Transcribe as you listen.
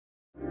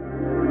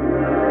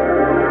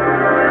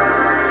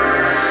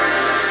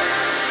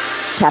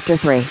Chapter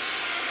 3.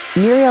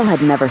 Muriel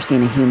had never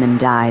seen a human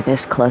die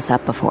this close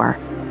up before.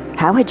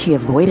 How had she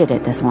avoided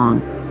it this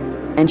long?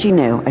 And she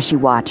knew, as she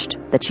watched,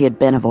 that she had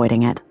been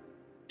avoiding it.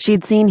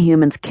 She'd seen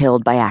humans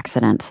killed by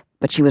accident,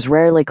 but she was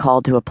rarely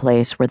called to a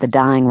place where the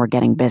dying were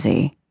getting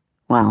busy.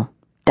 Well,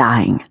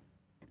 dying.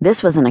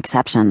 This was an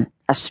exception,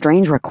 a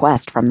strange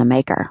request from the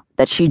Maker,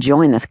 that she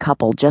join this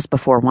couple just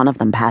before one of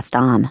them passed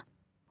on.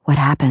 What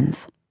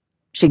happens?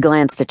 She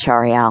glanced at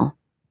Chariel.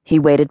 He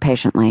waited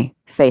patiently,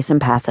 face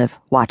impassive,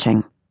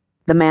 watching.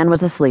 The man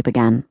was asleep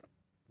again.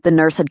 The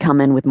nurse had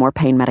come in with more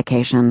pain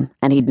medication,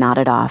 and he'd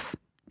nodded off,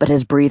 but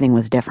his breathing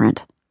was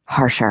different,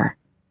 harsher.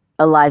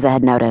 Eliza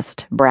had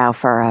noticed, brow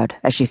furrowed,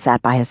 as she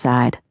sat by his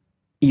side.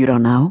 "You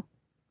don't know?"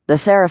 The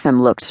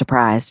seraphim looked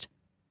surprised.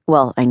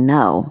 "Well, I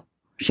know,"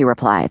 she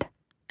replied.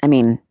 "I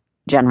mean,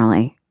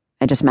 generally.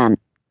 I just meant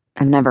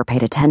I've never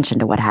paid attention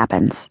to what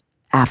happens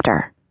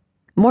after."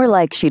 More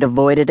like she'd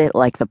avoided it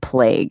like the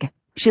plague.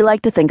 She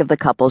liked to think of the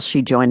couples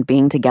she joined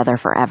being together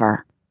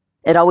forever.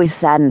 It always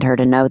saddened her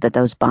to know that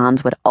those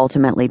bonds would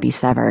ultimately be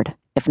severed,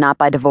 if not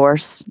by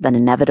divorce, then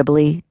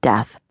inevitably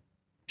death.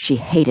 She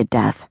hated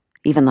death,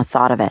 even the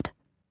thought of it.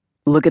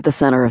 "Look at the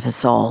center of his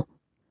soul."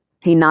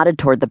 He nodded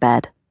toward the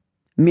bed.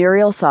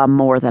 Muriel saw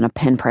more than a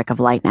pinprick of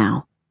light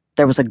now.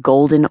 There was a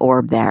golden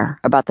orb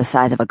there, about the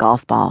size of a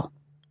golf ball.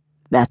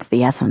 That's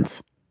the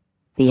essence.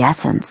 The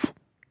essence?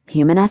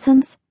 Human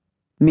essence?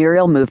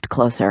 Muriel moved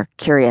closer,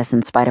 curious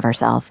in spite of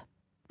herself.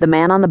 The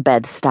man on the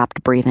bed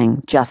stopped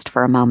breathing, just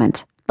for a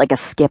moment, like a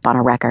skip on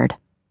a record,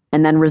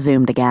 and then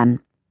resumed again.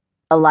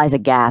 Eliza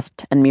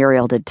gasped, and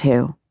Muriel did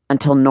too,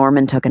 until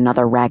Norman took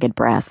another ragged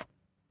breath.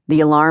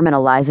 The alarm in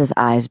Eliza's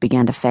eyes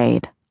began to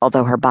fade,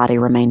 although her body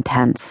remained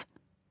tense.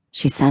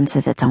 She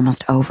senses it's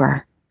almost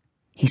over.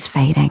 He's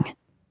fading.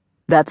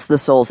 "That's the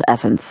soul's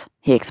essence,"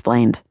 he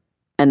explained,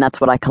 "and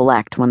that's what I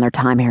collect when their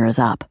time here is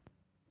up."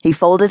 He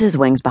folded his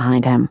wings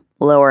behind him,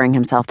 lowering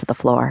himself to the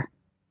floor.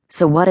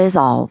 "So what is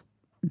all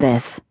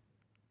this?"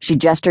 She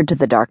gestured to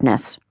the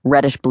darkness,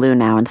 reddish-blue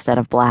now instead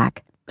of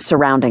black,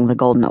 surrounding the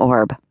golden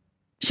orb.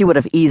 She would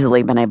have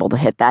easily been able to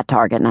hit that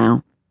target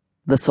now.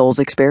 "The soul's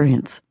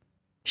experience."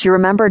 She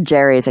remembered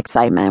Jerry's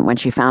excitement when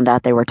she found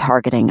out they were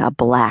targeting a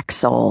black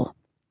soul.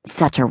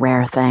 Such a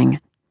rare thing.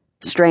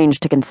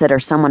 Strange to consider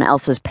someone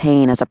else's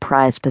pain as a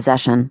prized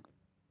possession.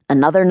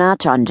 Another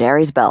notch on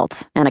Jerry's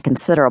belt, and a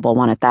considerable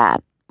one at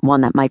that, one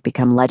that might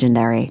become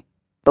legendary.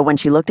 But when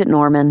she looked at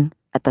Norman,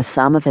 at the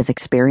sum of his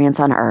experience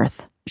on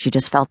Earth, she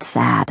just felt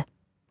sad.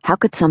 How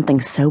could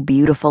something so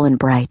beautiful and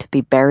bright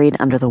be buried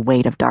under the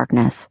weight of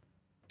darkness?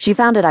 She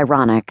found it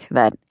ironic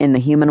that, in the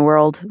human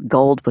world,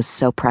 gold was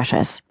so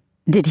precious.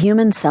 Did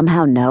humans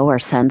somehow know or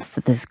sense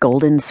that this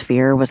golden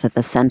sphere was at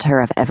the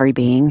center of every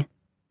being?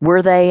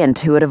 Were they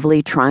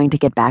intuitively trying to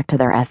get back to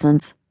their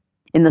essence?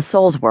 In the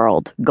soul's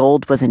world,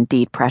 gold was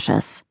indeed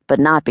precious, but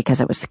not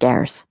because it was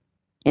scarce.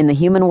 In the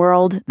human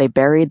world, they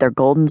buried their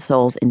golden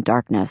souls in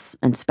darkness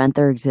and spent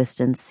their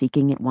existence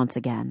seeking it once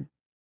again.